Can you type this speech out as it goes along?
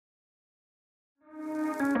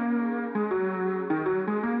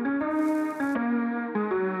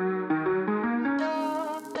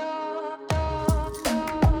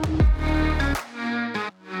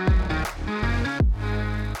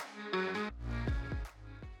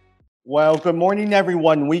Well, good morning,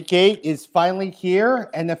 everyone. Week 8 is finally here.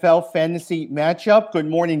 NFL fantasy matchup. Good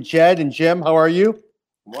morning, Jed and Jim. How are you?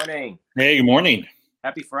 Good morning. Hey, good morning.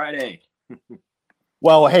 Happy Friday.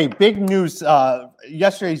 Well, hey, big news.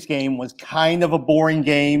 Yesterday's game was kind of a boring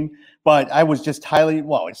game, but I was just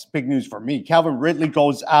it's big news for me. Calvin Ridley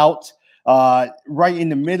goes out right in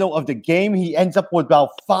the middle of the game. He ends up with about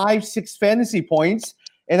 5-6 fantasy points.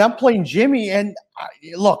 And I'm playing Jimmy, and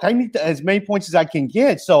look, I need as many points as I can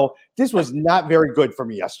get. So this was not very good for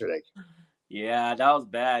me yesterday. Yeah, that was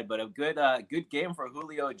bad, but a good game for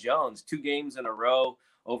Julio Jones. 2 games in a row,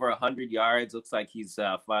 over 100 yards. Looks like he's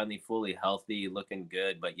finally fully healthy, looking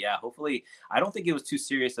good. But yeah, hopefully, I don't think it was too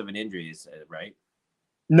serious of an injury, right?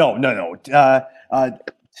 No.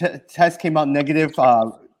 Test came out negative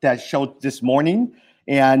that showed this morning,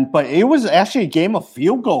 but it was actually a game of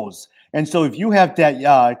field goals. And so if you have that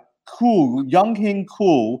Younghoe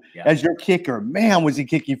Koo as your kicker, man, was he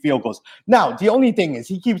kicking field goals. Now, the only thing is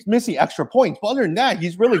he keeps missing extra points. But other than that,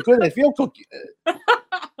 he's really good at field goal.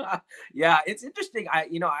 Yeah, it's interesting. I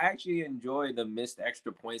actually enjoy the missed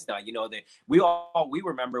extra points now. We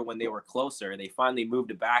remember when they were closer, they finally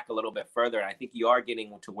moved it back a little bit further. And I think you are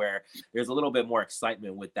getting to where there's a little bit more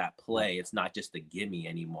excitement with that play. It's not just a gimme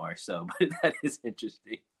anymore. So but that is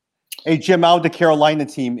interesting. Hey, Jim, out of the Carolina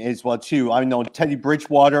team as well, too. I know Teddy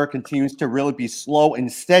Bridgewater continues to really be slow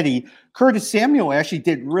and steady. Curtis Samuel actually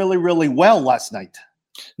did really, really well last night.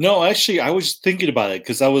 No, actually, I was thinking about it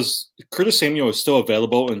because Curtis Samuel is still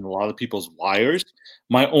available in a lot of people's wires.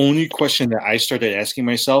 My only question that I started asking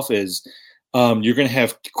myself is you're going to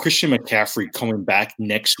have Christian McCaffrey coming back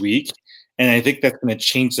next week. And I think that's going to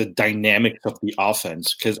change the dynamics of the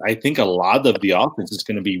offense because I think a lot of the offense is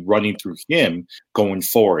going to be running through him going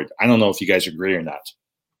forward. I don't know if you guys agree or not.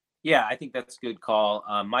 Yeah, I think that's a good call.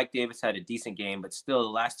 Mike Davis had a decent game, but still the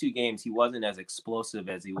last 2 games, he wasn't as explosive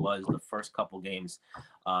as he was the first couple games.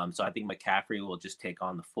 So I think McCaffrey will just take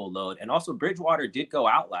on the full load. And also Bridgewater did go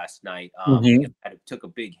out last night. It took a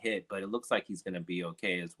big hit, but it looks like he's going to be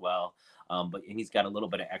okay as well. But he's got a little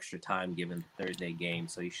bit of extra time given the Thursday game,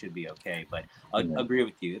 so he should be okay. But I agree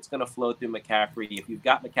with you. It's going to flow through McCaffrey. If you've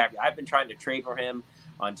got McCaffrey, I've been trying to trade for him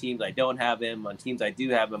on teams I don't have him. On teams I do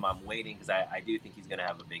have him, I'm waiting because I do think he's going to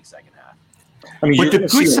have a big second half. I mean,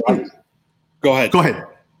 go ahead. Go ahead.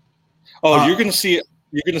 Oh, you're going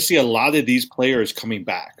to see a lot of these players coming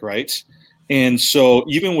back, right? And so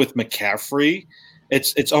even with McCaffrey,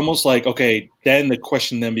 it's almost like, okay, then the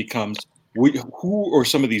question then becomes, who are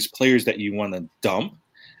some of these players that you want to dump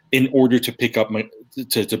in order to pick up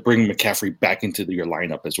to bring McCaffrey back into your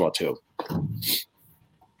lineup as well too?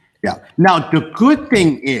 Yeah. Now the good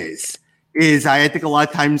thing is I think a lot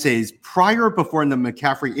of times before the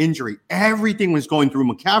McCaffrey injury, everything was going through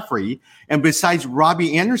McCaffrey, and besides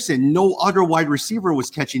Robbie Anderson, no other wide receiver was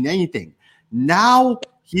catching anything. Now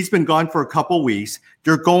he's been gone for a couple weeks.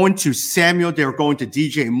 They're going to Samuel. They're going to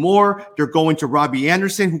DJ Moore. They're going to Robbie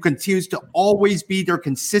Anderson, who continues to always be there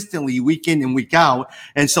consistently week in and week out.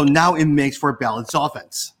 And so now it makes for a balanced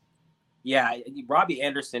offense. Yeah, Robbie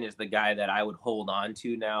Anderson is the guy that I would hold on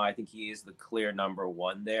to now. I think he is the clear number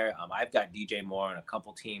 1 there. I've got DJ Moore on a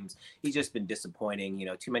couple teams. He's just been disappointing,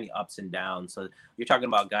 too many ups and downs. So you're talking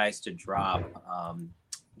about guys to drop.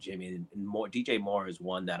 Jimmy and DJ Moore is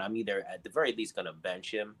one that I'm either at the very least going to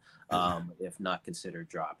bench him, if not consider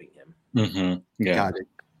dropping him. Mm-hmm. Yeah. Got it.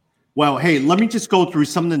 Well, hey, let me just go through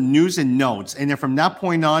some of the news and notes. And then from that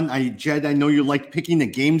point on, Jed, I know you like picking the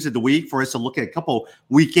games of the week for us to look at a couple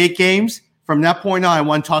week 8 games. From that point on, I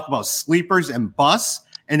want to talk about sleepers and busts.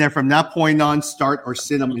 And then from that point on, start or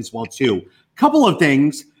sit them as well too. Couple of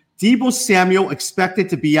things. Deebo Samuel expected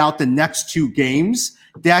to be out the next 2 games.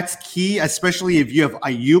 That's key, especially if you have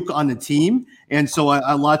Ayuk on the team. And so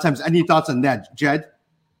a lot of times, any thoughts on that, Jed?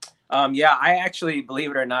 Yeah, I actually,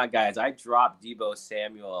 believe it or not, guys, I dropped Deebo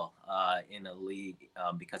Samuel in a league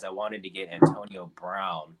because I wanted to get Antonio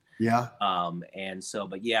Brown. Yeah.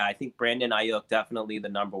 But yeah, I think Brandon Ayuk definitely the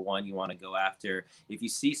number 1 you want to go after. If you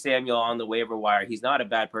see Samuel on the waiver wire, he's not a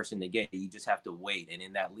bad person to get. You just have to wait. And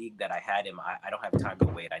in that league that I had him, I don't have time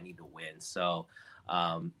to wait. I need to win. So,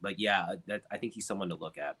 but yeah, I think he's someone to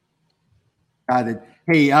look at. Got it.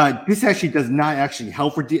 Hey, this actually does not actually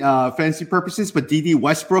help for fantasy purposes, but D.D.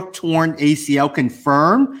 Westbrook torn ACL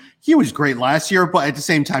confirmed. He was great last year, but at the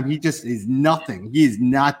same time, he just is nothing. He is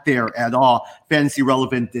not there at all fantasy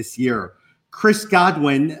relevant this year. Chris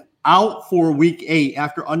Godwin out for week 8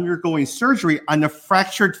 after undergoing surgery on a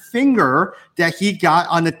fractured finger that he got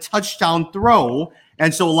on a touchdown throw.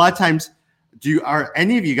 And so a lot of times, are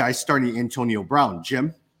any of you guys starting Antonio Brown,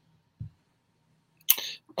 Jim?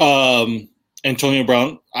 Antonio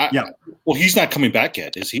Brown? Yeah. Well, he's not coming back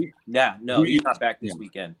yet, is he? Yeah, no, he's not back this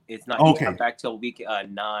weekend. It's not. He's not back till week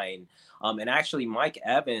 9. And actually, Mike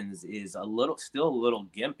Evans is still a little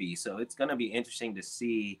gimpy, so it's going to be interesting to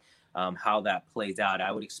see how that plays out.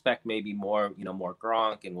 I would expect maybe more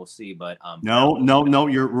Gronk, and we'll see. But no,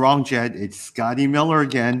 you're wrong, Jed. It's Scotty Miller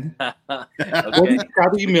again. Wasn't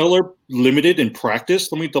Scotty Miller limited in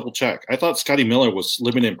practice? Let me double check. I thought Scotty Miller was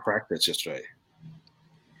limited in practice yesterday.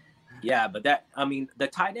 Yeah, but the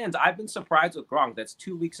tight ends, I've been surprised with Gronk. That's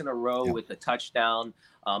 2 weeks in a row with the touchdown.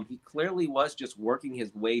 He clearly was just working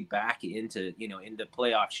his way back into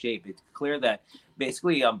playoff shape. It's clear that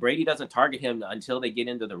basically Brady doesn't target him until they get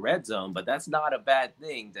into the red zone, but that's not a bad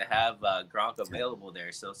thing to have Gronk available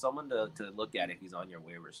there. So someone to look at if he's on your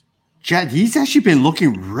waivers. Jed, he's actually been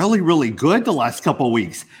looking really, really good the last couple of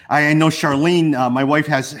weeks. I know Charlene, my wife,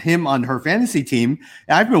 has him on her fantasy team.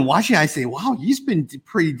 And I've been watching. I say, wow, he's been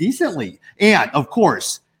pretty decently. And, of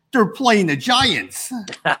course, they're playing the Giants.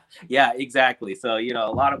 Yeah, exactly. So, a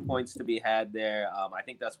lot of points to be had there. I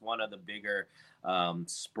think that's one of the bigger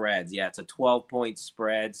spreads. Yeah, it's a 12-point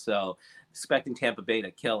spread. So expecting Tampa Bay to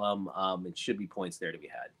kill them. It should be points there to be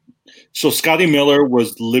had. So Scotty Miller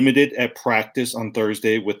was limited at practice on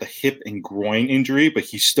Thursday with a hip and groin injury, but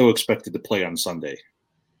he's still expected to play on Sunday.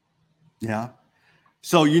 Yeah.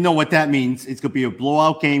 So you know what that means. It's going to be a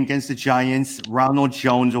blowout game against the Giants. Ronald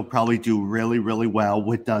Jones will probably do really, really well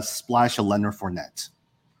with the splash of Leonard Fournette.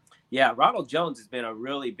 Yeah, Ronald Jones has been a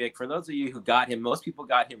really big – for those of you who got him, most people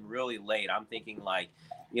got him really late. I'm thinking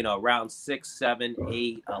around 6, 7,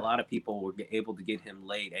 8. A lot of people were able to get him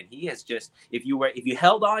late. And he has just – if you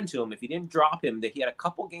held on to him, if you didn't drop him, that he had a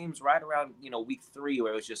couple games right around, week 3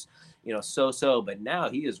 where it was just, so-so. But now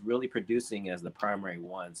he is really producing as the primary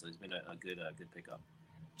one. So it's been a good pickup.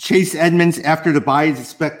 Chase Edmonds, after the bye, is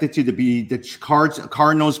expected to be the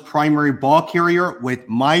Cardinals' primary ball carrier with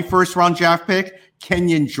my first-round draft pick,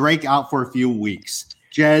 Kenyon Drake, out for a few weeks.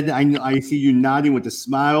 Jed, I see you nodding with a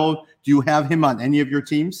smile. Do you have him on any of your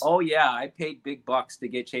teams? Oh, yeah. I paid big bucks to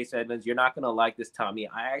get Chase Edmonds. You're not going to like this, Tommy.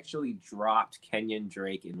 I actually dropped Kenyon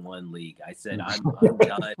Drake in one league. I said, I'm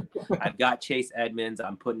done. I've got Chase Edmonds.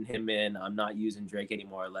 I'm putting him in. I'm not using Drake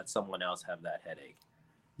anymore. Let someone else have that headache.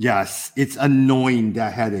 Yes, it's annoying,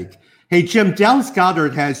 that headache. Hey, Jim, Dallas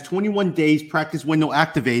Goedert has 21 days practice window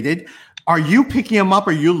activated. Are you picking him up?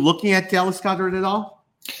 Are you looking at Dallas Goedert at all?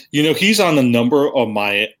 He's on the number of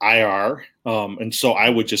my IR, and so I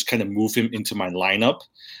would just kind of move him into my lineup.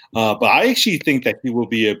 But I actually think that he will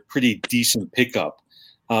be a pretty decent pickup.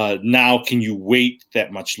 Now, can you wait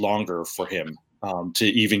that much longer for him to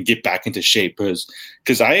even get back into shape?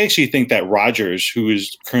 Because I actually think that Rodgers, who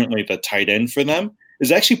is currently the tight end for them,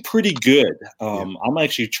 is actually pretty good. I'm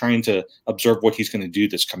actually trying to observe what he's going to do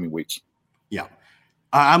this coming week. Yeah.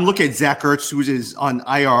 I'm looking at Zach Ertz, who is on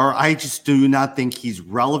IR. I just do not think he's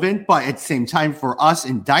relevant. But at the same time, for us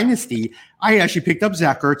in Dynasty, I actually picked up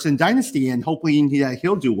Zach Ertz in Dynasty and hoping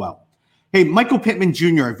he'll do well. Hey, Michael Pittman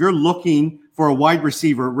Jr., if you're looking for a wide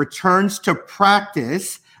receiver, returns to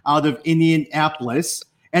practice out of Indianapolis.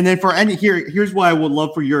 And then here's what I would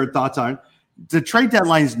love for your thoughts on. The trade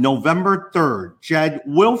deadline is November 3rd. Jed,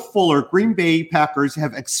 Will Fuller, Green Bay Packers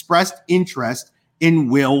have expressed interest in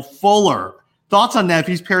Will Fuller. Thoughts on that if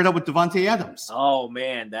he's paired up with Devontae Adams? Oh,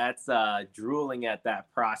 man, that's drooling at that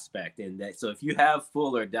prospect. So if you have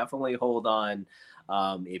Fuller, definitely hold on.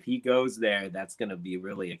 If he goes there, that's going to be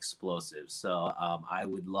really explosive. So I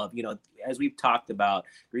would love, as we've talked about,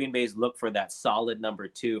 Green Bay's look for that solid number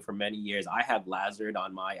 2 for many years. I have Lazard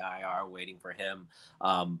on my IR waiting for him.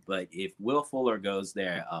 But if Will Fuller goes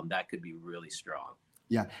there, that could be really strong.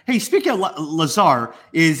 Yeah. Hey, speaking of Lazard,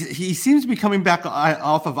 he seems to be coming back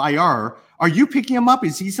off of IR. Are you picking him up?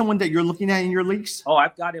 Is he someone that you're looking at in your leagues? Oh,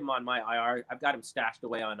 I've got him on my IR. I've got him stashed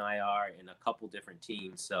away on IR in a couple different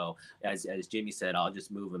teams. So as Jimmy said, I'll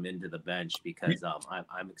just move him into the bench because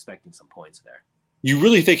I'm expecting some points there. You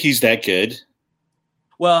really think he's that good?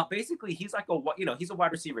 Well, basically, he's like he's a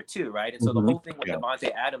wide receiver too, right? And so the whole thing with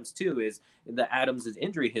Devontae Adams too is the Adams'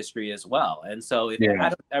 injury history as well. And so if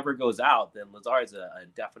Adams ever goes out, then Lazard's a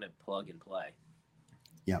definite plug and play.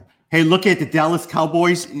 Yeah. Hey, look at the Dallas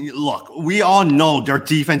Cowboys. Look, we all know their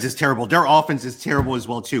defense is terrible. Their offense is terrible as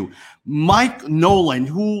well too. Mike Nolan,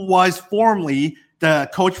 who was formerly the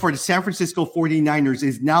coach for the San Francisco 49ers,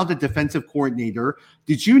 is now the defensive coordinator.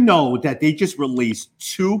 Did you know that they just released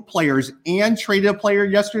 2 players and traded a player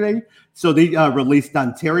yesterday? So they released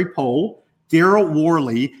Dontari Poe, Daryl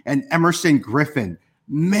Worley, and Emerson Griffin.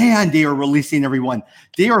 Man, they are releasing everyone.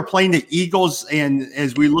 They are playing the Eagles, and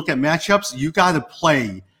as we look at matchups, you got to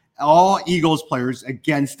play all Eagles players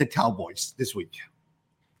against the Cowboys this week.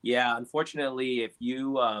 Yeah, unfortunately, if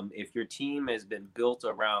your team has been built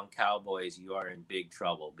around Cowboys, you are in big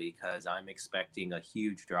trouble because I'm expecting a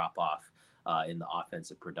huge drop off in the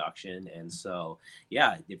offensive production. And so,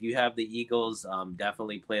 yeah, if you have the Eagles,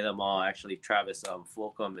 definitely play them all. Actually, Travis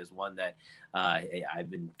Fulgham is one that I've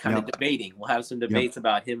been kind of debating. We'll have some debates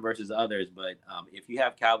about him versus others, but if you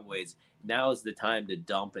have Cowboys, now is the time to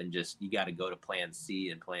dump and you got to go to Plan C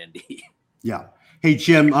and Plan D. Yeah. Hey,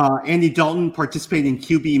 Jim, Andy Dalton participating in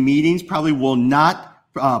QB meetings, probably will not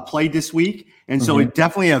play this week. And so it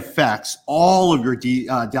definitely affects all of your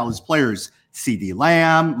Dallas players, CeeDee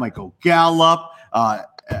Lamb, Michael Gallup,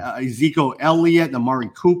 Ezekiel Elliott,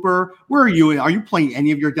 Amari Cooper. Where are you? Are you playing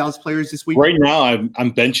any of your Dallas players this week? Right now,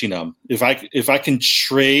 I'm benching them. If I can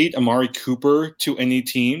trade Amari Cooper to any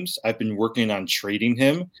teams, I've been working on trading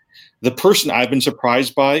him. The person I've been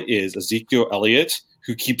surprised by is Ezekiel Elliott,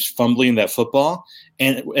 who keeps fumbling that football.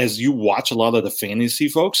 And as you watch a lot of the fantasy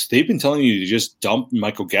folks, they've been telling you to just dump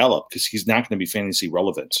Michael Gallup because he's not going to be fantasy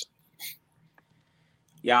relevant.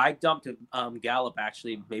 Yeah, I dumped Gallup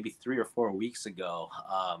actually maybe 3 or 4 weeks ago.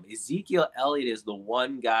 Ezekiel Elliott is the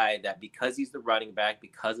one guy that, because he's the running back,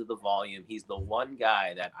 because of the volume, he's the one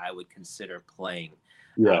guy that I would consider playing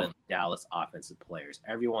out of the Dallas offensive players.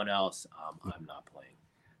 Everyone else, I'm not playing.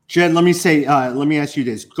 Jed, let me ask you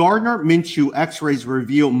this. Gardner Minshew x-rays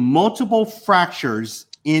reveal multiple fractures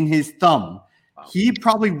in his thumb. Wow. He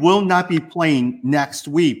probably will not be playing next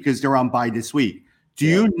week because they're on bye this week. Do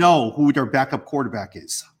you know who their backup quarterback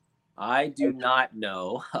is? I do not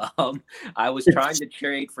know. I was trying to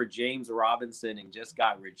trade for James Robinson and just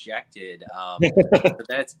got rejected. But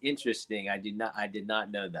that's interesting. I did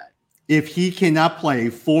not know that. If he cannot play,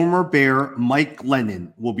 former Bear Mike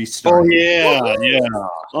Glennon will be starting. Oh, yeah.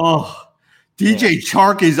 Oh, DJ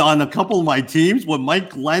Chark is on a couple of my teams with Mike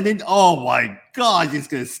Glennon. Oh, my God, it's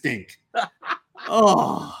going to stink.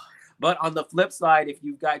 Oh. But on the flip side, if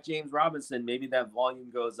you've got James Robinson, maybe that volume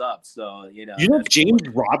goes up. So, James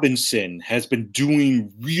Robinson has been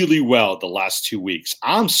doing really well the last 2 weeks.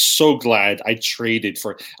 I'm so glad I traded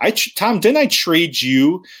for Tom. Didn't I trade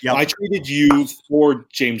you? Yep. I traded you for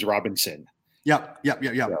James Robinson. Yep. Yeah,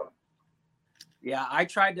 I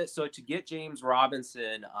tried to. So to get James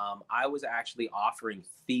Robinson, I was actually offering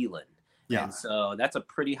Thielen. Yeah. And so that's a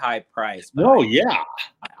pretty high price. But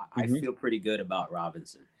I feel pretty good about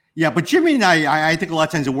Robinson. Yeah, but Jimmy and I think a lot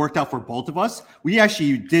of times it worked out for both of us. We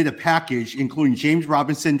actually did a package including James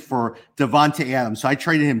Robinson for Devontae Adams. So I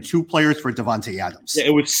traded him 2 players for Devontae Adams. Yeah, it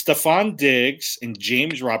was Stephon Diggs and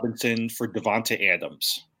James Robinson for Devontae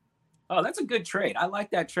Adams. Oh, that's a good trade. I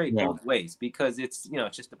like that trade both ways because it's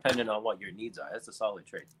just dependent on what your needs are. That's a solid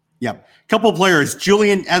trade. Yeah. Couple of players.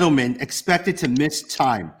 Julian Edelman expected to miss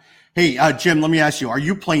time. Hey, Jim, let me ask you, are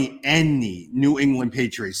you playing any New England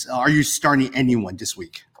Patriots? Are you starting anyone this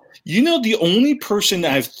week? The only person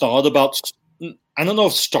that I've thought about, I don't know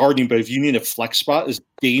if starting, but if you need a flex spot, is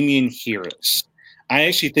Damian Harris. I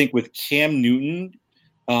actually think with Cam Newton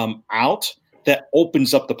out, that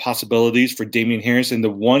opens up the possibilities for Damian Harris. And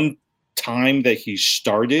the one time that he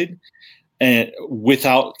started and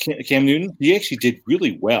without Cam Newton, he actually did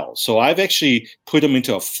really well. So I've actually put him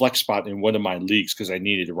into a flex spot in one of my leagues because I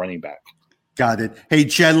needed a running back. Got it. Hey,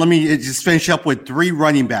 Jen, let me just finish up with 3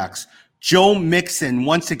 running backs. Joe Mixon,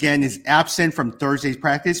 once again, is absent from Thursday's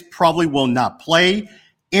practice, probably will not play.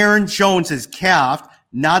 Aaron Jones is calved,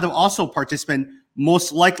 not also participant.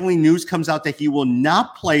 Most likely news comes out that he will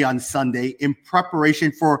not play on Sunday in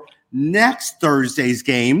preparation for next Thursday's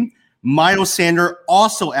game. Miles Sanders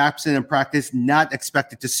also absent in practice, not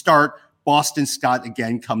expected to start. Boston Scott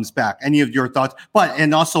again comes back. Any of your thoughts?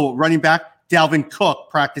 And also running back, Dalvin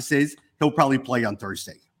Cook practices. He'll probably play on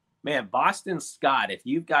Thursday. Man, Boston Scott, if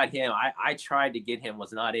you've got him, I tried to get him,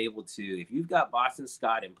 was not able to. If you've got Boston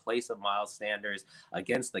Scott in place of Miles Sanders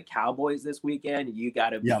against the Cowboys this weekend, you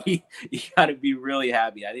gotta be really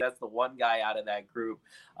happy. I think that's the one guy out of that group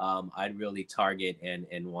I'd really target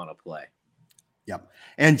and want to play. Yep.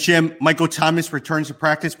 And Jim, Michael Thomas returns to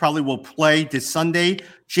practice, probably will play this Sunday.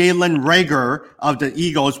 Jalen Reagor of the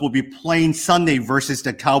Eagles will be playing Sunday versus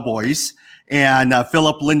the Cowboys. And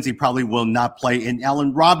Philip Lindsay probably will not play. And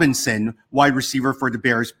Allen Robinson, wide receiver for the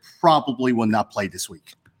Bears, probably will not play this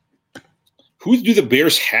week. Who do the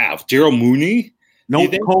Bears have? Daryl Mooney? No,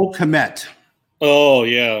 Cole Kmet. Oh,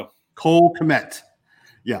 yeah. Cole Kmet.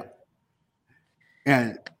 Yeah.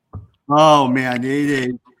 And, oh, man. Hey,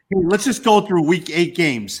 let's just go through week 8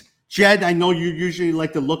 games. Jed, I know you usually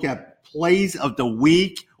like to look at plays of the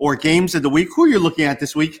week or games of the week. Who are you looking at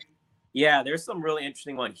this week? Yeah, there's some really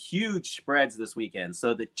interesting one. Huge spreads this weekend.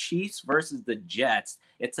 So the Chiefs versus the Jets.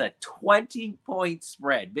 It's a 20-point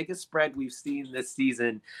spread, biggest spread we've seen this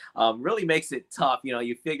season. Really makes it tough.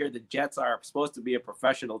 You figure the Jets are supposed to be a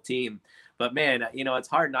professional team, but man, it's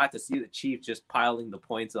hard not to see the Chiefs just piling the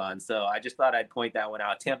points on. So I just thought I'd point that one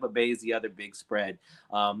out. Tampa Bay is the other big spread.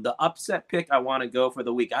 The upset pick I want to go for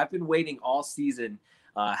the week. I've been waiting all season.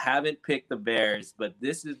 Haven't picked the Bears, but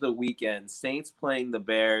this is the weekend. Saints playing the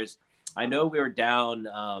Bears. I know we were down,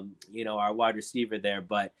 our wide receiver there,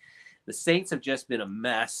 but the Saints have just been a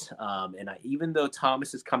mess. Even though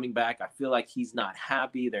Thomas is coming back, I feel like he's not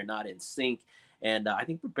happy. They're not in sync. And I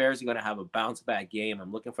think the Bears are going to have a bounce-back game.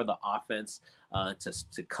 I'm looking for the offense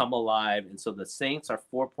to come alive. And so the Saints are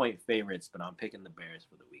 4-point favorites, but I'm picking the Bears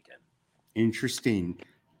for the weekend. Interesting.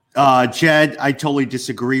 Jed, I totally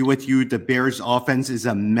disagree with you. The Bears offense is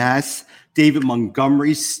a mess. David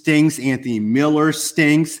Montgomery stinks. Anthony Miller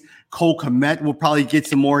stinks. Cole Kmet will probably get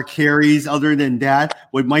some more carries. Other than that,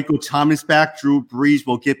 with Michael Thomas back, Drew Brees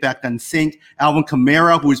will get back on sync. Alvin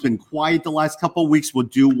Kamara, who's been quiet the last couple of weeks, will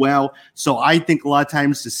do well. So I think a lot of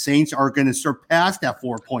times the Saints are going to surpass that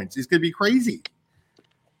 4 points. It's going to be crazy.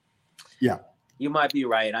 Yeah. You might be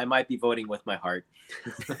right. I might be voting with my heart.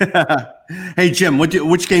 Hey, Jim,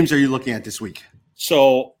 which games are you looking at this week?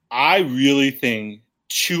 So I really think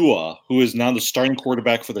Tua, who is now the starting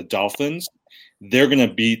quarterback for the Dolphins, they're going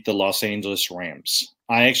to beat the Los Angeles Rams.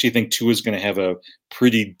 I actually think Tua is going to have a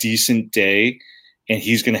pretty decent day, and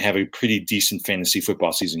he's going to have a pretty decent fantasy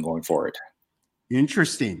football season going forward.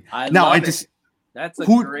 Interesting. That's a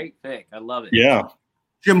great pick. I love it. Yeah.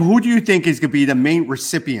 Jim, who do you think is going to be the main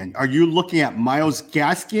recipient? Are you looking at Myles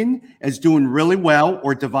Gaskin as doing really well,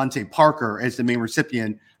 or Devontae Parker as the main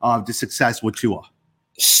recipient of the success with Tua?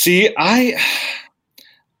 See, I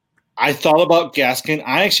thought about Gaskin.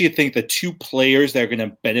 I actually think the two players that are going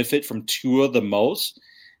to benefit from Tua the most,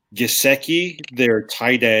 Gesicki, their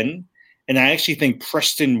tight end, and I actually think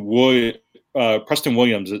Preston Williams.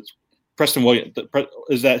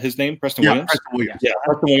 Is that his name? Preston Williams? Preston Williams. Yeah,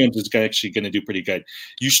 Preston Williams is actually going to do pretty good.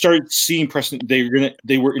 You start seeing Preston.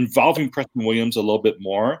 They were involving Preston Williams a little bit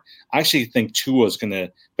more. I actually think Tua is going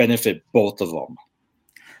to benefit both of them.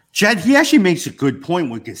 Jed, he actually makes a good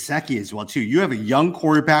point with Gesicki as well, too. You have a young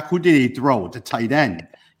quarterback. Who did he throw? The tight end.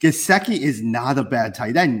 Gesicki is not a bad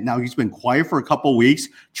tight end. Now, he's been quiet for a couple of weeks.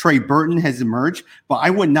 Trey Burton has emerged, but I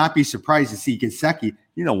would not be surprised to see Gesicki.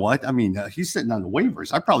 You know what? I mean, he's sitting on the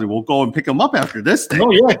waivers. I probably will go and pick him up after this thing.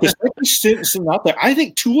 Oh, yeah. Gesicki's sitting out there. I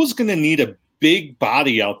think Tua's going to need a big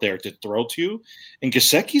body out there to throw to, and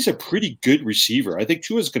Gesicki's a pretty good receiver. I think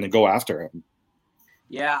Tua's going to go after him.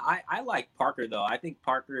 Yeah, I like Parker, though. I think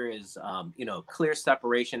Parker is, clear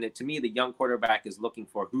separation. To me, the young quarterback is looking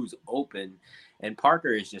for who's open, and Parker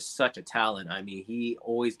is just such a talent. I mean, he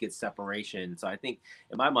always gets separation. So I think,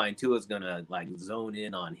 in my mind, Tua is going to, zone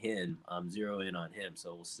in on him, zero in on him.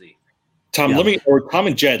 So we'll see. Tom, Tom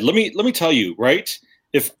and Jed, let me tell you, right?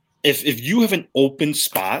 If you have an open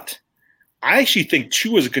spot, I actually think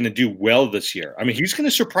Tua is going to do well this year. I mean, he's going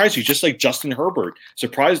to surprise you, just like Justin Herbert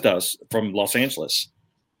surprised us from Los Angeles.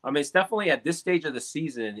 I mean, it's definitely at this stage of the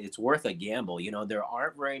season, it's worth a gamble. There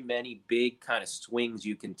aren't very many big kind of swings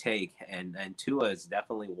you can take, and Tua is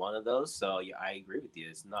definitely one of those. So yeah, I agree with you.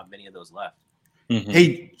 There's not many of those left. Mm-hmm.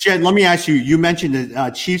 Hey, Jed, let me ask you. You mentioned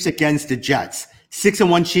the Chiefs against the Jets.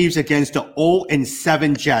 6-1 Chiefs against the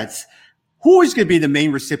 0-7 Jets. Who is going to be the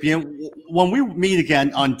main recipient when we meet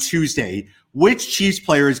again on Tuesday? Which Chiefs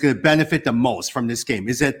player is going to benefit the most from this game?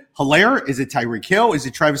 Is it Hilaire? Is it Tyreek Hill? Is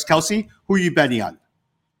it Travis Kelce? Who are you betting on?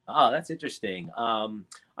 Oh, that's interesting.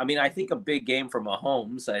 I mean, I think a big game for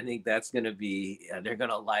Mahomes. I think that's going to be they're going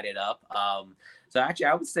to light it up. So actually,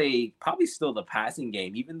 I would say probably still the passing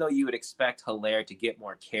game, even though you would expect Hilaire to get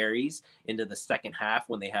more carries into the second half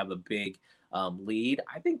when they have a big lead.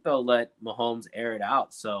 I think they'll let Mahomes air it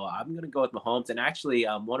out. So I'm going to go with Mahomes. And actually,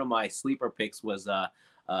 one of my sleeper picks was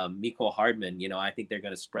Mecole Hardman. I think they're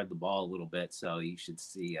going to spread the ball a little bit. So you should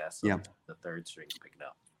see the third string picking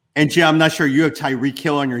up. And Jim, I'm not sure you have Tyreek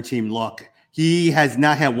Hill on your team. Look, he has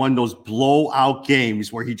not had one of those blowout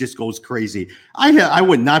games where he just goes crazy. I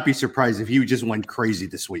would not be surprised if he just went crazy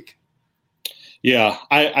this week. Yeah,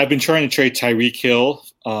 I've been trying to trade Tyreek Hill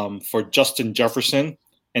for Justin Jefferson,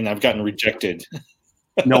 and I've gotten rejected.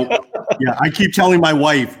 Nope. Yeah, I keep telling my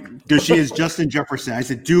wife, because she is Justin Jefferson. I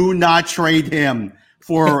said, do not trade him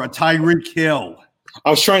for a Tyreek Hill. I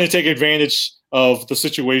was trying to take advantage of the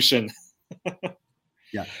situation.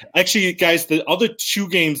 Yeah. Actually, guys, the other two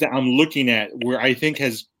games that I'm looking at where I think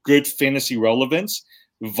has good fantasy relevance,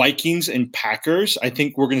 Vikings and Packers. I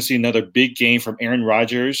think we're going to see another big game from Aaron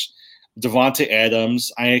Rodgers. Devontae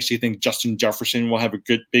Adams. I actually think Justin Jefferson will have a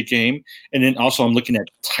good big game. And then also I'm looking at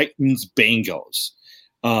Titans Bengals.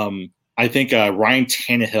 I think Ryan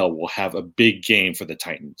Tannehill will have a big game for the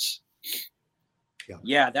Titans.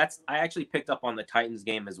 Yeah, I actually picked up on the Titans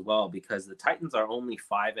game as well because the Titans are only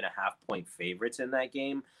 5.5-point favorites in that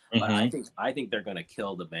game. But I think they're going to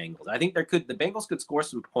kill the Bengals. I think the Bengals could score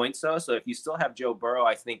some points though. So if you still have Joe Burrow,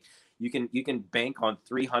 I think you can bank on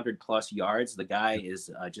 300 plus yards. The guy is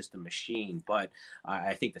just a machine. But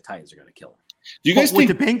I think the Titans are going to kill him. Do you guys think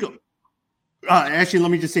the Bengals? Actually,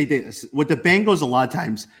 let me just say this: with the Bengals, a lot of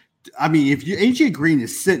times, I mean, if AJ Green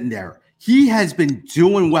is sitting there. He has been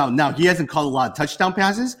doing well. Now, he hasn't caught a lot of touchdown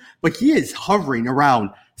passes, but he is hovering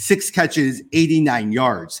around 6 catches, 89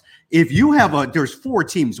 yards. If you have there's 4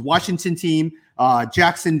 teams, Washington team,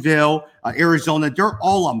 Jacksonville, Arizona, they're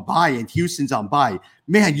all on bye, and Houston's on bye.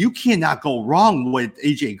 Man, you cannot go wrong with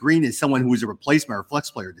AJ Green as someone who is a replacement or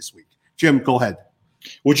flex player this week. Jim, go ahead.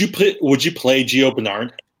 Would you play Gio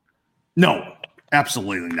Bernard? No,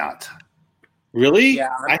 absolutely not. Really? Yeah,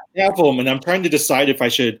 I have him, and I'm trying to decide if I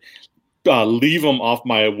should leave him off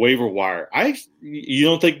my waiver wire. You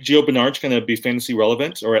don't think Gio Bernard's going to be fantasy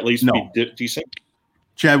relevant or at least be decent?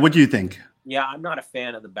 Chad, what do you think? Yeah, I'm not a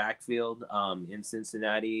fan of the backfield in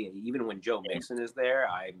Cincinnati. Even when Joe Mixon is there,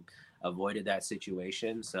 I avoided that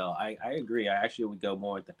situation. So I agree. I actually would go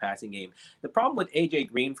more with the passing game. The problem with AJ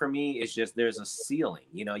Green for me is just there's a ceiling.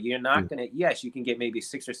 You know, you're not going to – yes, you can get maybe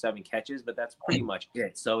 6 or 7 catches, but that's pretty much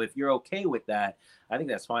it. So if you're okay with that, I think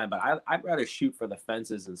that's fine. But I'd rather shoot for the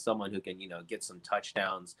fences than someone who can, get some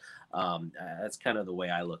touchdowns. That's kind of the way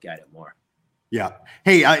I look at it more. Yeah.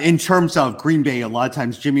 Hey, in terms of Green Bay, a lot of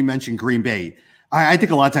times Jimmy mentioned Green Bay. I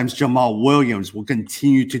think a lot of times Jamal Williams will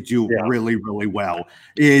continue to do really, really well.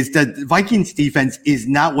 Is that Vikings defense is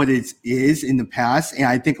not what it is in the past. And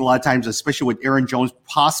I think a lot of times, especially with Aaron Jones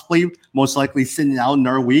possibly most likely sitting out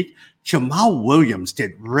another week, Jamal Williams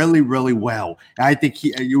did really, really well. And I think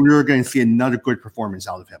you're going to see another good performance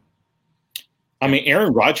out of him. I mean,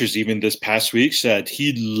 Aaron Rodgers even this past week said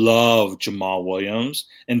he loved Jamal Williams,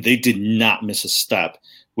 and they did not miss a step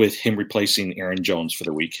with him replacing Aaron Jones for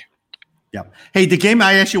the week. Yeah. Hey, the game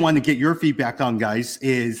I actually want to get your feedback on, guys,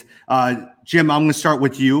 is Jim, I'm going to start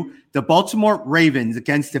with you. The Baltimore Ravens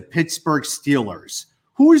against the Pittsburgh Steelers.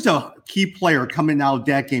 Who is the key player coming out of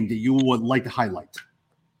that game that you would like to highlight?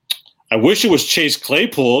 I wish it was Chase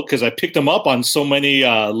Claypool because I picked him up on so many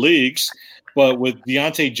leagues. But with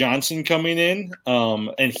Deontay Johnson coming in,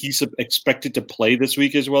 and he's expected to play this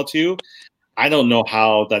week as well, too, I don't know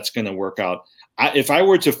how that's going to work out. If I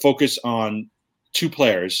were to focus on 2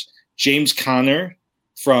 players – James Conner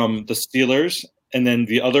from the Steelers, and then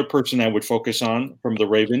the other person I would focus on from the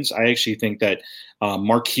Ravens. I actually think that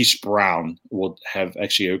Marquise Brown will have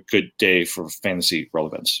actually a good day for fantasy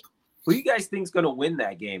relevance. Who do you guys think is going to win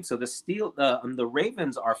that game? So the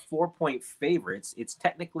Ravens are 4-point favorites. It's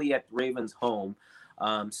technically at the Ravens' home.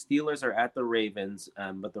 Steelers are at the Ravens,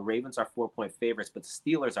 but the Ravens are 4-point favorites. But the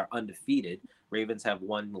Steelers are undefeated. Ravens have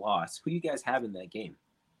 1 loss. Who do you guys have in that game?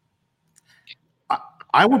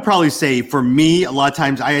 I would probably say for me, I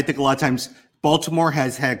think a lot of times Baltimore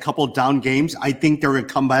has had a couple of down games. I think they're going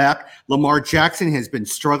to come back. Lamar Jackson has been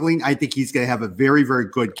struggling. I think he's going to have a very, very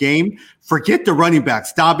good game. Forget the running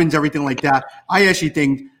backs, Dobbins, everything like that. I actually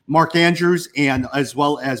think Mark Andrews and as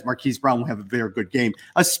well as Marquise Brown will have a very good game,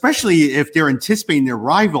 especially if they're anticipating their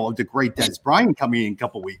rival, the great Dez Bryant, coming in a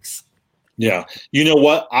couple weeks. Yeah. You know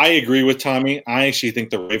what? I agree with Tommy. I actually think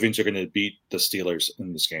the Ravens are going to beat the Steelers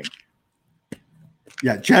in this game.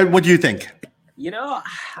 Yeah, Chad, what do you think?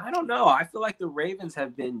 I don't know. I feel like the Ravens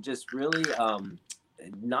have been just really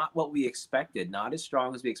not what we expected, not as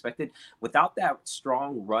strong as we expected. Without that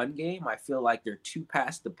strong run game, I feel like they're too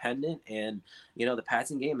pass dependent, and the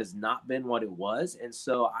passing game has not been what it was. And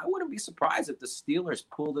so I wouldn't be surprised if the Steelers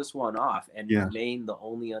pull this one off and remain the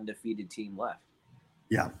only undefeated team left.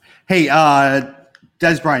 Yeah. Hey,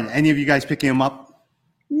 Dez Bryant, any of you guys picking him up?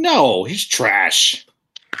 No, he's trash.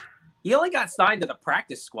 He only got signed to the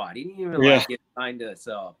practice squad. He didn't even get signed to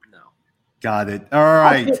no. Got it. All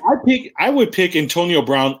right. I would pick Antonio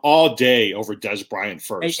Brown all day over Dez Bryant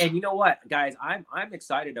first. And you know what, guys? I'm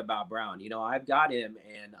excited about Brown. I've got him,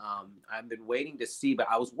 and I've been waiting to see. But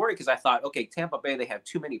I was worried because I thought, okay, Tampa Bay, they have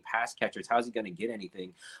too many pass catchers. How's he going to get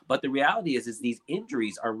anything? But the reality is these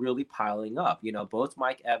injuries are really piling up. Both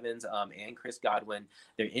Mike Evans and Chris Godwin,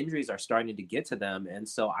 their injuries are starting to get to them, and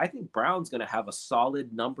so I think Brown's going to have a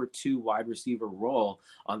solid number 2 wide receiver role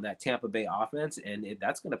on that Tampa Bay offense, and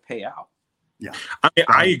that's going to pay out. Yeah,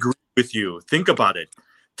 I agree with you. Think about it.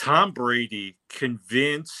 Tom Brady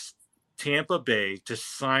convinced Tampa Bay to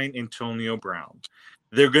sign Antonio Brown.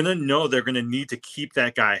 they're going to know they're going to need to keep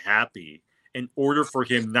that guy happy in order for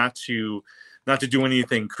him not to do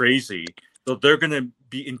anything crazy. So they're going to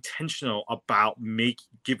be intentional about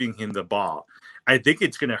giving him the ball. I think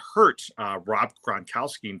it's going to hurt Rob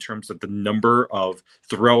Gronkowski in terms of the number of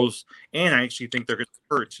throws, and I actually think they're going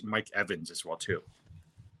to hurt Mike Evans as well too.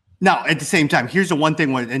 Now, at the same time, here's the one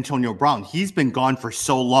thing with Antonio Brown. He's been gone for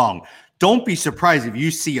so long. Don't be surprised if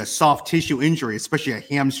you see a soft tissue injury, especially a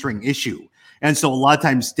hamstring issue. And so a lot of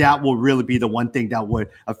times that will really be the one thing that would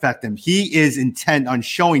affect him. He is intent on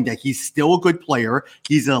showing that he's still a good player.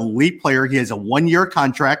 He's an elite player. He has a 1-year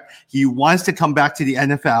contract. He wants to come back to the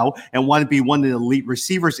NFL and want to be one of the elite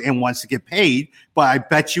receivers and wants to get paid. But I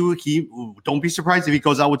bet you don't be surprised if he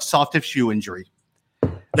goes out with soft tissue injury.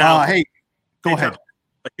 Now, go ahead.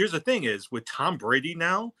 But here's the thing is, with Tom Brady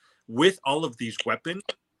now, with all of these weapons,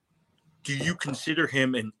 do you consider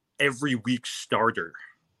him an every week starter?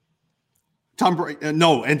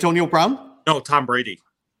 No, Antonio Brown? No, Tom Brady.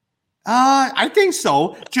 I think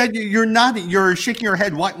so. Jed, you're shaking your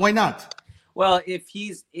head. Why not? Well, if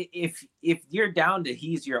you're down to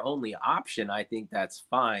he's your only option, I think that's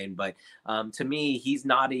fine. But to me, he's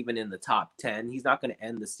not even in the top 10. He's not going to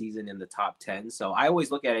end the season in the top 10. So I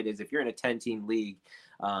always look at it as if you're in a 10-team league,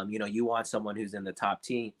 you want someone who's in the top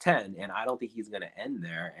 10, and I don't think he's going to end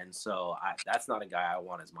there. And so that's not a guy I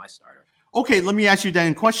want as my starter. Okay, let me ask you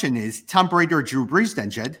then. Question is Tom Brady or Drew Brees then,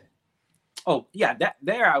 Jed? Oh yeah,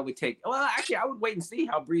 I would take. Well, actually, I would wait and see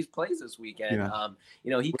how Brees plays this weekend.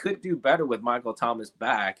 Yeah. He could do better with Michael Thomas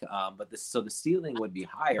back, but the ceiling would be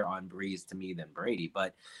higher on Brees to me than Brady.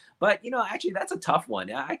 But actually, that's a tough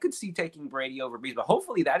one. I could see taking Brady over Brees, but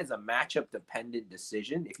hopefully that is a matchup dependent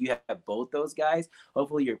decision. If you have both those guys,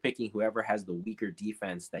 hopefully you're picking whoever has the weaker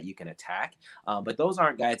defense that you can attack. But those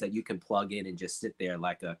aren't guys that you can plug in and just sit there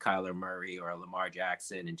like a Kyler Murray or a Lamar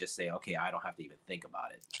Jackson and just say, okay, I don't have to even think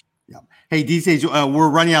about it. Yeah. Hey, these days we're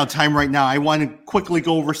running out of time right now. I want to quickly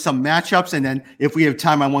go over some matchups, and then if we have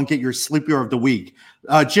time, I want to get your sleeper of the week.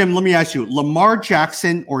 Jim, let me ask you: Lamar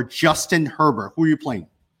Jackson or Justin Herbert? Who are you playing?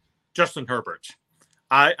 Justin Herbert.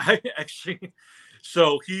 I actually,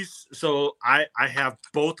 I have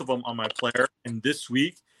both of them on my player, and this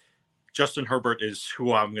week, Justin Herbert is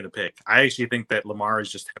who I'm going to pick. I actually think that Lamar is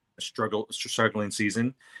just having a struggling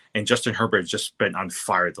season, and Justin Herbert has just been on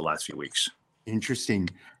fire the last few weeks. Interesting.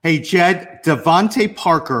 Hey, Jed, Devontae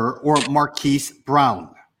Parker or Marquise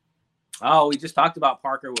Brown? Oh, we just talked about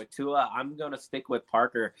Parker with Tua. I'm going to stick with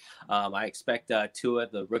Parker. I expect Tua,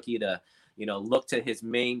 the rookie, to look to his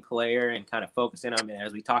main player and kind of focus in on him.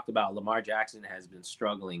 As we talked about, Lamar Jackson has been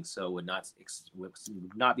struggling, so would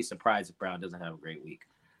not be surprised if Brown doesn't have a great week.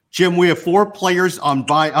 Jim, we have 4 teams on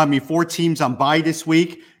bye this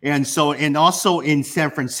week. And also in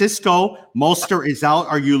San Francisco, Mostert is out.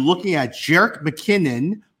 Are you looking at Jerick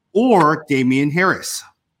McKinnon or Damian Harris?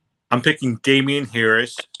 I'm picking Damian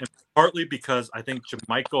Harris, and partly because I think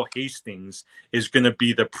JaMychal Hastings is going to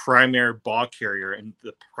be the primary ball carrier and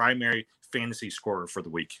the primary fantasy scorer for the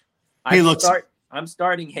week. I'm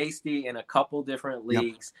starting Hasty in a couple different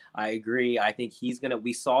leagues. Yep. I agree. I think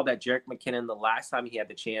we saw that Jerick McKinnon the last time he had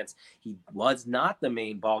the chance, he was not the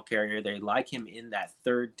main ball carrier. They like him in that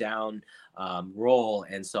third down role.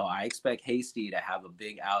 And so I expect Hasty to have a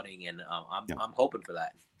big outing, and I'm hoping for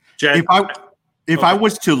that. Jed, if I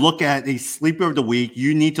was to look at a sleeper of the week,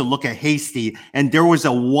 you need to look at Hasty. And there was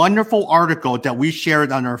a wonderful article that we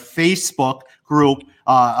shared on our Facebook group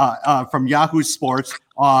from Yahoo Sports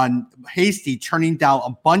on Hasty turning down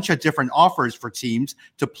a bunch of different offers for teams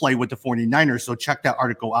to play with the 49ers. So check that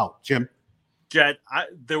article out. Jim? Jed,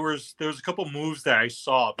 there was a couple moves that I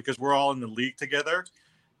saw because we're all in the league together.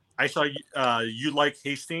 I saw you like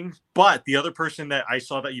Hastings, but the other person that I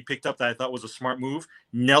saw that you picked up that I thought was a smart move,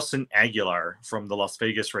 Nelson Aguilar from the Las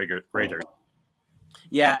Vegas Raiders.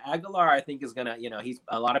 Yeah, Aguilar, I think is gonna,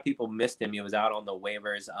 a lot of people missed him. He was out on the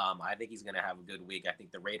waivers. I think he's gonna have a good week. I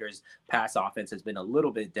think the Raiders' pass offense has been a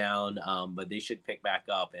little bit down, but they should pick back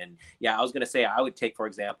up. And yeah, I was gonna say I would take, for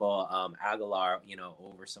example, Aguilar,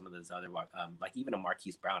 over some of those other, like even a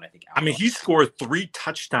Marquise Brown. I think. Aguilar. He scored 3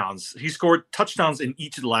 touchdowns. He scored touchdowns in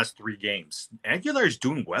each of the last 3 games. Aguilar is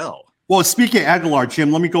doing well. Well, speaking of Aguilar,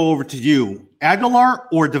 Jim, let me go over to you. Aguilar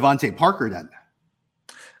or Devontae Parker then?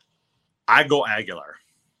 I go Aguilar.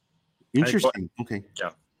 Interesting. Okay.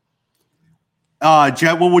 Yeah.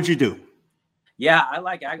 Jed, what would you do? Yeah, I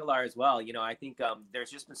like Aguilar as well. I think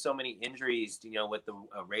there's just been so many injuries, with the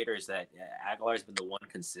Raiders that Aguilar's been the one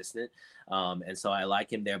consistent. And so I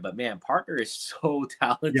like him there. But, man, Parker is so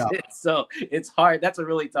talented. Yeah. So it's hard. That's a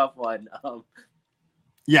really tough one.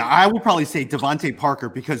 Yeah, I would probably say Devontae Parker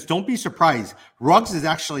because don't be surprised. Ruggs is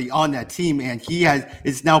actually on that team and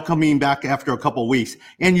is now coming back after a couple of weeks.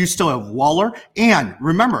 And you still have Waller. And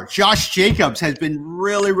remember, Josh Jacobs has been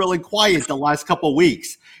really, really quiet the last couple of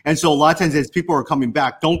weeks. And so a lot of times as people are coming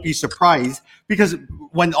back, don't be surprised because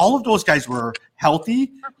when all of those guys were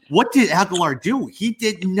healthy, what did Aguilar do? He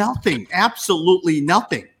did nothing, absolutely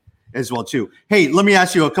nothing as well too. Hey, let me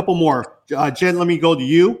ask you a couple more. Jen, let me go to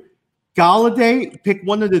you. Galladay, pick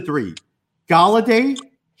one of the three. Galladay,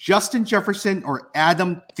 Justin Jefferson, or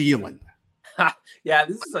Adam Thielen? Yeah,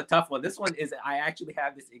 this is a tough one. This one is I actually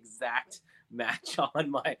have this exact match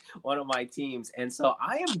on one of my teams. And so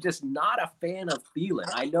I am just not a fan of Thielen.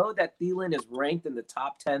 I know that Thielen is ranked in the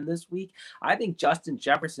top 10 this week. I think Justin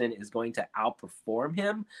Jefferson is going to outperform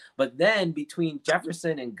him. But then between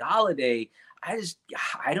Jefferson and Galladay,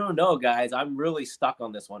 I don't know, guys. I'm really stuck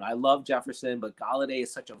on this one. I love Jefferson, but Galladay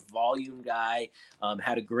is such a volume guy.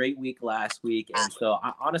 Had a great week last week. And so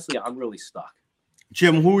honestly, I'm really stuck.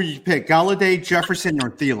 Jim, who would you pick? Galladay, Jefferson,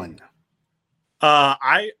 or Thielen?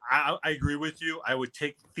 I agree with you. I would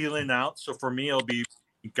take Thielen out. So for me, it'll be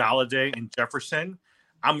Galladay and Jefferson.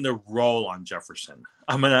 I'm gonna roll on Jefferson.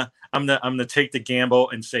 I'm gonna take the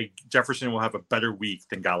gamble and say Jefferson will have a better week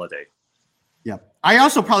than Galladay. Yeah. I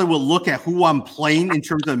also probably will look at who I'm playing in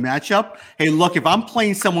terms of the matchup. Hey, look, if I'm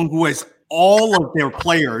playing someone who has all of their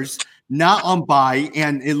players not on bye,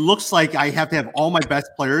 and it looks like I have to have all my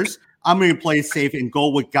best players, I'm going to play it safe and go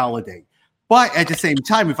with Galladay. But at the same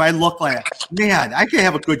time, if I look like, man, I can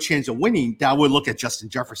have a good chance of winning, then I would look at Justin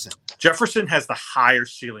Jefferson. Jefferson has the higher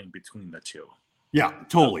ceiling between the two. Yeah,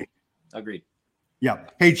 totally. Agreed. Yeah.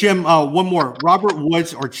 Hey, Jim, one more. Robert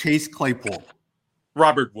Woods or Chase Claypool?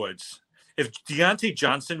 Robert Woods. If Deontay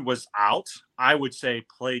Johnson was out, I would say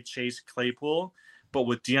play Chase Claypool. But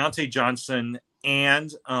with Deontay Johnson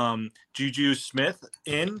and Juju Smith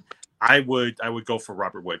in, I would go for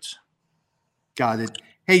Robert Woods. Got it.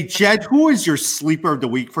 Hey, Jed, who is your sleeper of the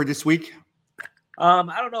week for this week? I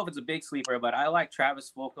don't know if it's a big sleeper, but I like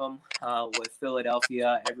Travis Fulgham with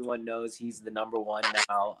Philadelphia. Everyone knows he's the number one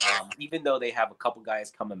now. Even though they have a couple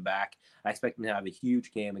guys coming back, I expect him to have a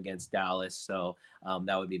huge game against Dallas. So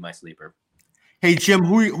that would be my sleeper. Hey, Jim,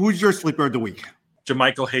 who's your sleeper of the week?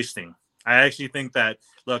 JaMychal Hasty. I actually think that,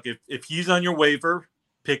 look, if he's on your waiver,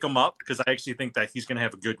 pick him up because I actually think that he's going to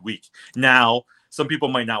have a good week. Now, some people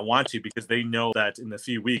might not want to because they know that in a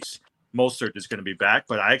few weeks, Mostert is going to be back.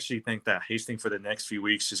 But I actually think that Hastings for the next few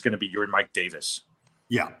weeks is going to be your Mike Davis.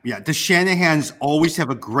 Yeah. The Shanahans always have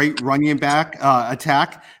a great running back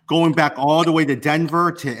attack, going back all the way to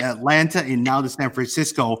Denver, to Atlanta, and now to San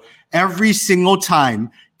Francisco. Every single time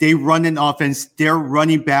they run an offense, their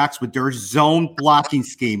running backs with their zone blocking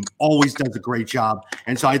scheme always does a great job.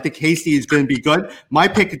 And so I think Hasty is going to be good. My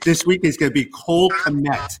pick this week is going to be Cole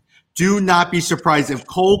Kmet. Do not be surprised if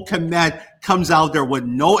Cole Kmet comes out there with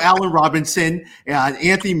no Allen Robinson and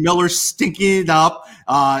Anthony Miller stinking it up.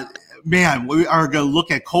 Man, we are going to look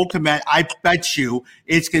at Cole Kmet. I bet you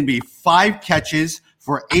it's going to be 5 catches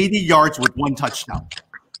for 80 yards with 1 touchdown.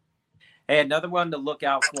 Hey, another one to look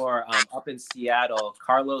out for up in Seattle,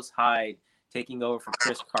 Carlos Hyde taking over for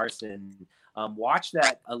Chris Carson. Watch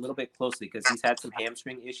that a little bit closely because he's had some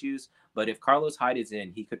hamstring issues. But if Carlos Hyde is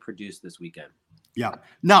in, he could produce this weekend. Yeah.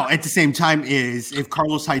 Now, at the same time, if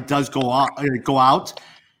Carlos Hyde does go out,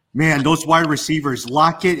 man, those wide receivers,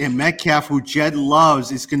 Lockett and Metcalf, who Jed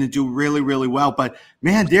loves, is going to do really, really well. But,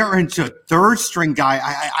 man, they're into third-string guy.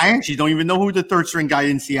 I actually don't even know who the third-string guy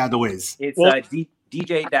in Seattle is. It's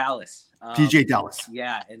DJ Dallas. DJ Dallas.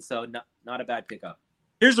 Yeah, and so not a bad pickup.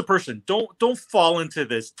 Here's a person. Don't fall into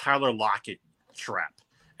this Tyler Lockett trap.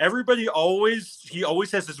 Everybody always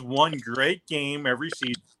has this one great game every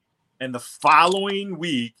season, and the following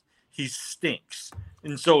week he stinks.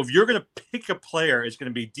 And so if you're going to pick a player, it's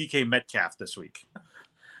going to be DK Metcalf this week.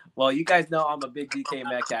 Well, you guys know I'm a big DK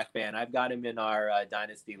Metcalf fan. I've got him in our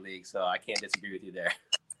Dynasty League, so I can't disagree with you there.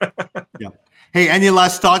 Yeah. Hey, any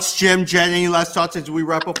last thoughts, Jim, Jen? Any last thoughts as we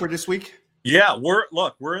wrap up for this week? Yeah,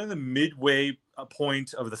 we're in the midway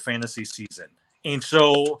point of the fantasy season. And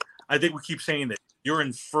so I think we keep saying that you're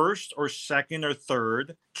in first or second or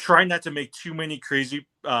third. Try not to make too many crazy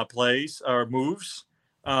plays or moves.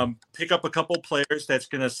 Pick up a couple players that's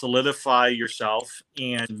going to solidify yourself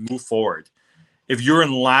and move forward. If you're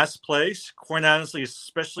in last place, quite honestly,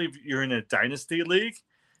 especially if you're in a dynasty league,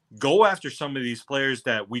 go after some of these players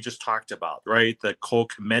that we just talked about, right? The Cole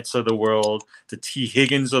Kmets of the world, the T.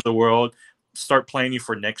 Higgins of the world. Start planning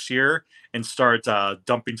for next year and start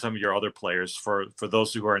dumping some of your other players for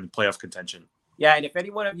those who are in playoff contention. Yeah, and if any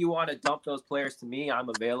one of you want to dump those players to me, I'm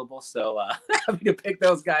available. So happy to pick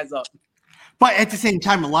those guys up. But at the same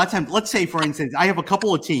time, a lot of times, let's say, for instance, I have a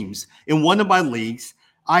couple of teams in one of my leagues.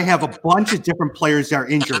 I have a bunch of different players that are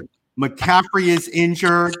injured. McCaffrey is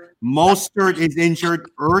injured. Mostert is injured.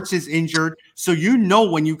 Ertz is injured. So you know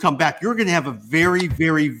when you come back, you're going to have a very,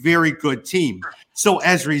 very, very good team. So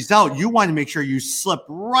as a result, you want to make sure you slip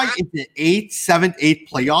right into the 8th, 7th, 8th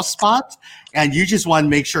playoff spot, and you just want to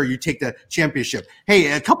make sure you take the championship.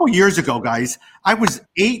 Hey, a couple years ago, guys, I was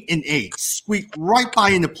 8-8, squeaked right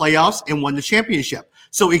by in the playoffs and won the championship.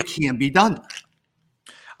 So it can be done.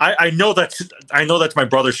 I know that's my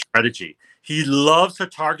brother's strategy. He loves to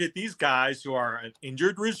target these guys who are an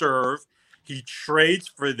injured reserve. He trades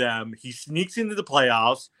for them. He sneaks into the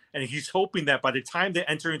playoffs, and he's hoping that by the time they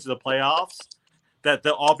enter into the playoffs, that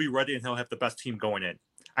they'll all be ready and he'll have the best team going in.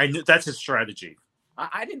 I knew that's his strategy.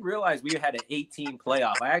 I didn't realize we had an 18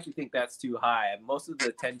 playoff. I actually think that's too high. Most of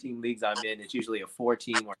the 10-team leagues I'm in, it's usually a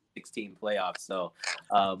 14 or 16 playoff. So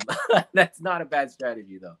that's not a bad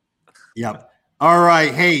strategy, though. Yep. All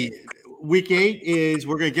right. Hey, week 8 is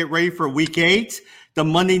we're going to get ready for week 8. The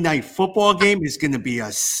Monday Night Football game is going to be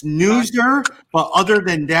a snoozer. But other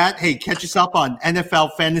than that, hey, catch us up on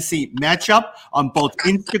NFL Fantasy Matchup on both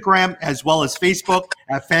Instagram as well as Facebook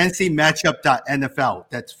at fantasymatchup.nfl.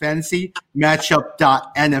 That's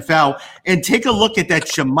fantasymatchup.nfl. And take a look at that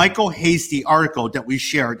JaMycal Hasty article that we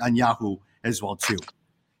shared on Yahoo as well, too.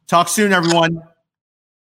 Talk soon, everyone.